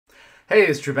Hey,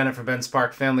 it's Drew Bennett from Ben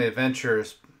Spark Family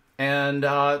Adventures. And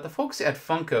the folks at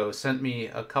Funko sent me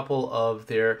a couple of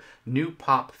their new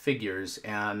pop figures,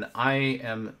 and I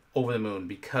am over the moon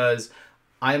because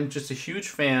I'm just a huge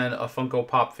fan of Funko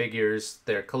Pop figures.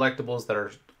 They're collectibles that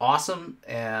are awesome,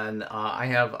 and I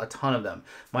have a ton of them.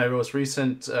 My most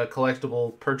recent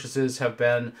collectible purchases have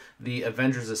been the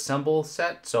Avengers Assemble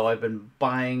set, so I've been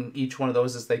buying each one of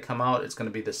those as they come out. It's going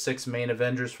to be the 6 main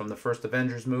Avengers from the first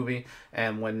Avengers movie,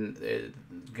 and when it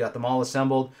got them all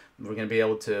assembled, we're going to be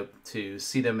able to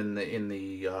see them in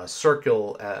the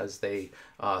circle as they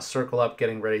circle up,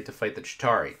 getting ready to fight the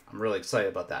Chitauri. I'm really excited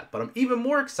about that. But I'm even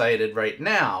more excited right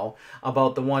now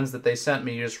about the ones that they sent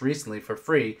me just recently for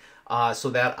free, so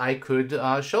that I could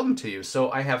show them to you.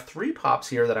 So I have 3 pops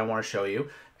here that I want to show you,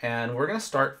 and we're going to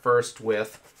start first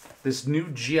with this new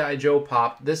G.I. Joe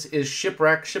pop. This is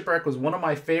Shipwreck. Shipwreck was one of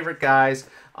my favorite guys.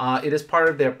 It is part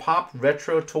of their Pop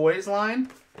Retro Toys line.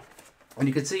 And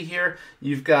you can see here,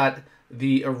 you've got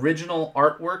the original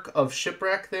artwork of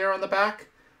Shipwreck there on the back.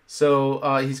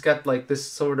 So he's got like this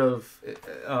sort of,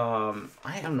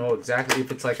 I don't know exactly if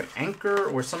it's like an anchor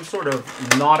or some sort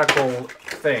of nautical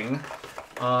thing.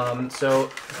 So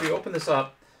if we open this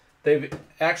up, they've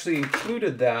actually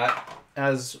included that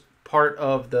as part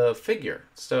of the figure.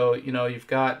 So, you know, you've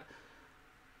got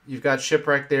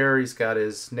Shipwreck there. He's got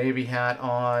his Navy hat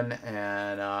on,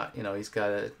 and you know, he's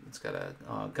got a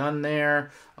gun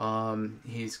there.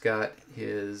 He's got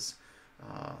his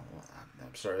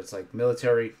I'm sorry, it's like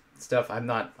military stuff. I'm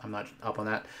not up on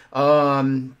that.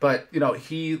 But you know,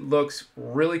 he looks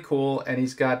really cool, and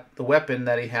he's got the weapon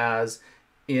that he has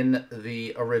in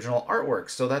the original artwork.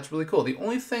 So that's really cool. The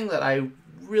only thing that I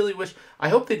really wish, I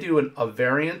hope they do a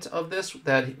variant of this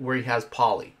where he has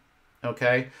Polly,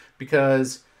 okay?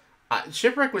 Because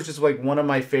Shipwreck was just like one of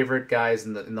my favorite guys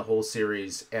in the whole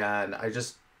series, and I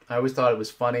always thought it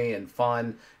was funny and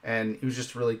fun, and he was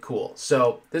just really cool.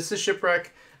 So this is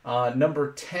Shipwreck,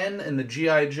 number 10 in the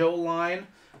G.I. Joe line.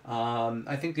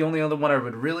 I think the only other one I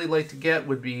would really like to get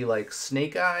would be like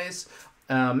Snake Eyes.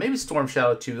 Maybe Storm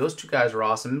Shadow too. Those 2 guys are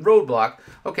awesome. Roadblock.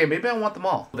 Okay, maybe I want them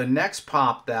all. The next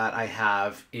pop that I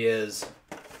have is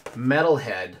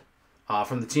Metalhead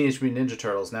from the Teenage Mutant Ninja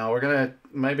Turtles. Now, we're going to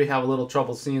maybe have a little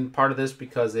trouble seeing part of this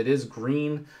because it is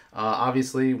green.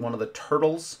 Obviously, one of the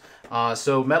turtles.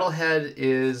 So Metalhead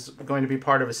is going to be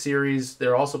part of a series.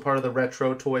 They're also part of the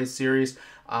Retro Toys series.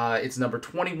 It's number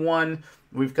 21.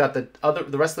 We've got the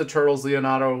rest of the Turtles: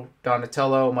 Leonardo,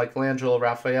 Donatello, Michelangelo,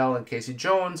 Raphael, and Casey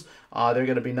Jones. They're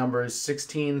going to be numbers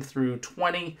 16 through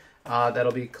 20.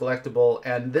 That'll be collectible.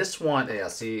 And this one, yeah,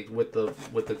 see, with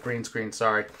the green screen,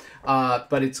 sorry.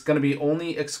 But it's going to be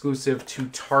only exclusive to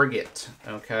Target.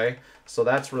 Okay, so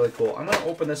that's really cool. I'm going to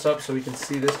open this up so we can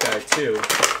see this guy too.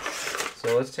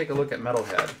 So let's take a look at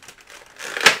Metalhead.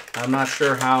 I'm not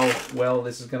sure how well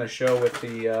this is going to show with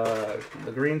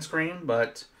the green screen,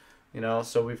 but you know,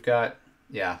 so we've got,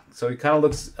 yeah, so he kind of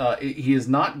looks, he is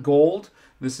not gold.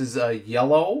 This is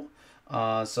yellow.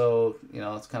 So, you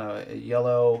know, it's kind of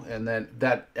yellow, and then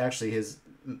that actually his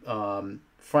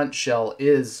front shell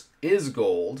is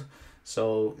gold.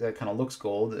 So that kind of looks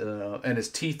gold, and his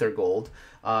teeth are gold.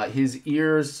 His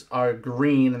ears are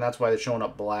green, and that's why they're showing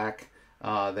up black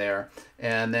there.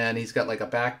 And then he's got like a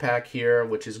backpack here,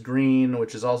 which is green,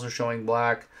 which is also showing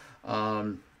black.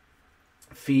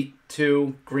 Feet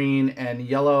too, green and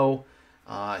yellow.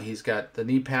 He's got the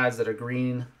knee pads that are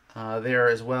green there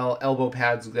as well. Elbow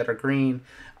pads that are green.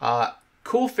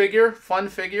 Cool figure, fun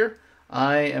figure.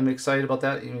 I am excited about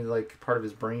that. Even like part of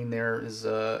his brain there is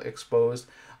exposed.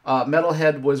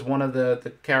 Metalhead was one of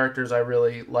the characters I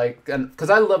really like, and because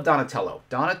I love Donatello.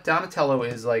 Donatello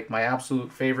is like my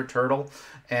absolute favorite turtle,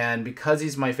 and because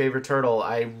he's my favorite turtle,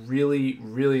 I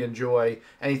really enjoy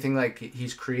anything like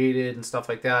he's created and stuff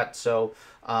like that. So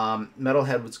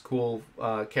Metalhead was a cool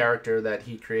character that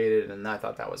he created, and I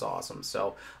thought that was awesome.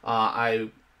 So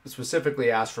I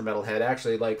specifically asked for Metalhead,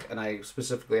 actually, and I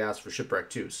specifically asked for Shipwreck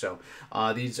too. So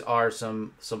these are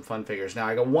some fun figures. Now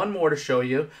I got one more to show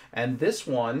you, and this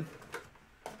one,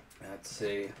 let's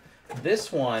see,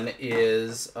 this one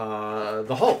is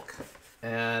the Hulk,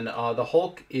 and the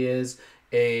Hulk is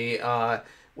a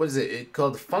what is it? It's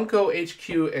called Funko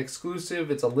HQ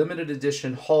exclusive. It's a limited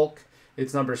edition Hulk.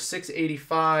 It's number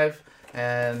 685,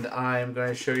 and I'm going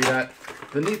to show you that.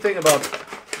 The neat thing about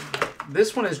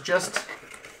this one is just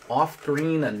off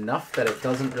green enough that it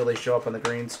doesn't really show up on the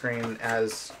green screen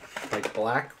as like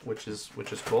black, which is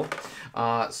cool.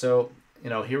 So you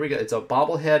know, here we go. It's a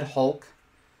bobblehead Hulk,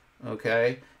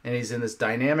 okay, and he's in this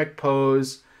dynamic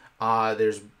pose.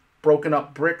 There's broken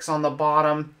up bricks on the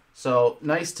bottom, So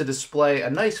nice to display, a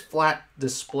nice flat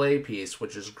display piece,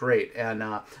 which is great. And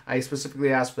I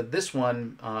specifically asked for this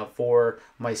one for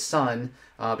my son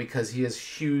because he is a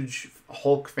huge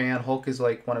Hulk fan. Hulk is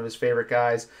like one of his favorite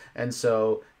guys, and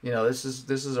so this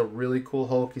is a really cool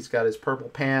Hulk. He's got his purple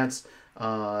pants.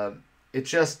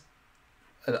 It's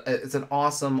an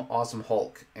awesome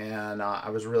Hulk, and I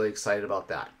was really excited about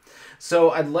that.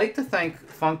 So I'd like to thank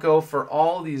Funko for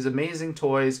all these amazing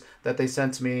toys that they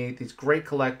sent to me, these great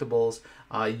collectibles.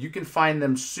 You can find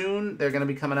them soon. They're going to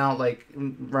be coming out like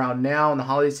around now in the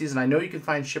holiday season. I know you can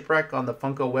find Shipwreck on the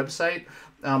Funko website.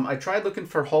 I tried looking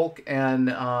for Hulk and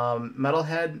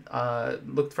Metalhead.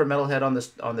 Looked for Metalhead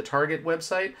on the Target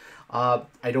website.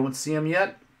 I don't see them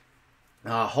yet.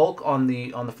 Hulk on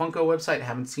the Funko website,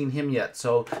 haven't seen him yet,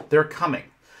 so they're coming.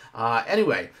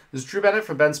 Anyway, this is Drew Bennett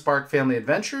from Ben Spark Family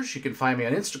Adventures. You can find me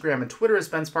on Instagram and Twitter as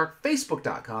Ben Spark,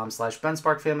 Facebook.com/Ben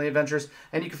Spark Family Adventures,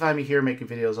 and you can find me here making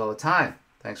videos all the time.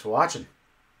 Thanks for watching.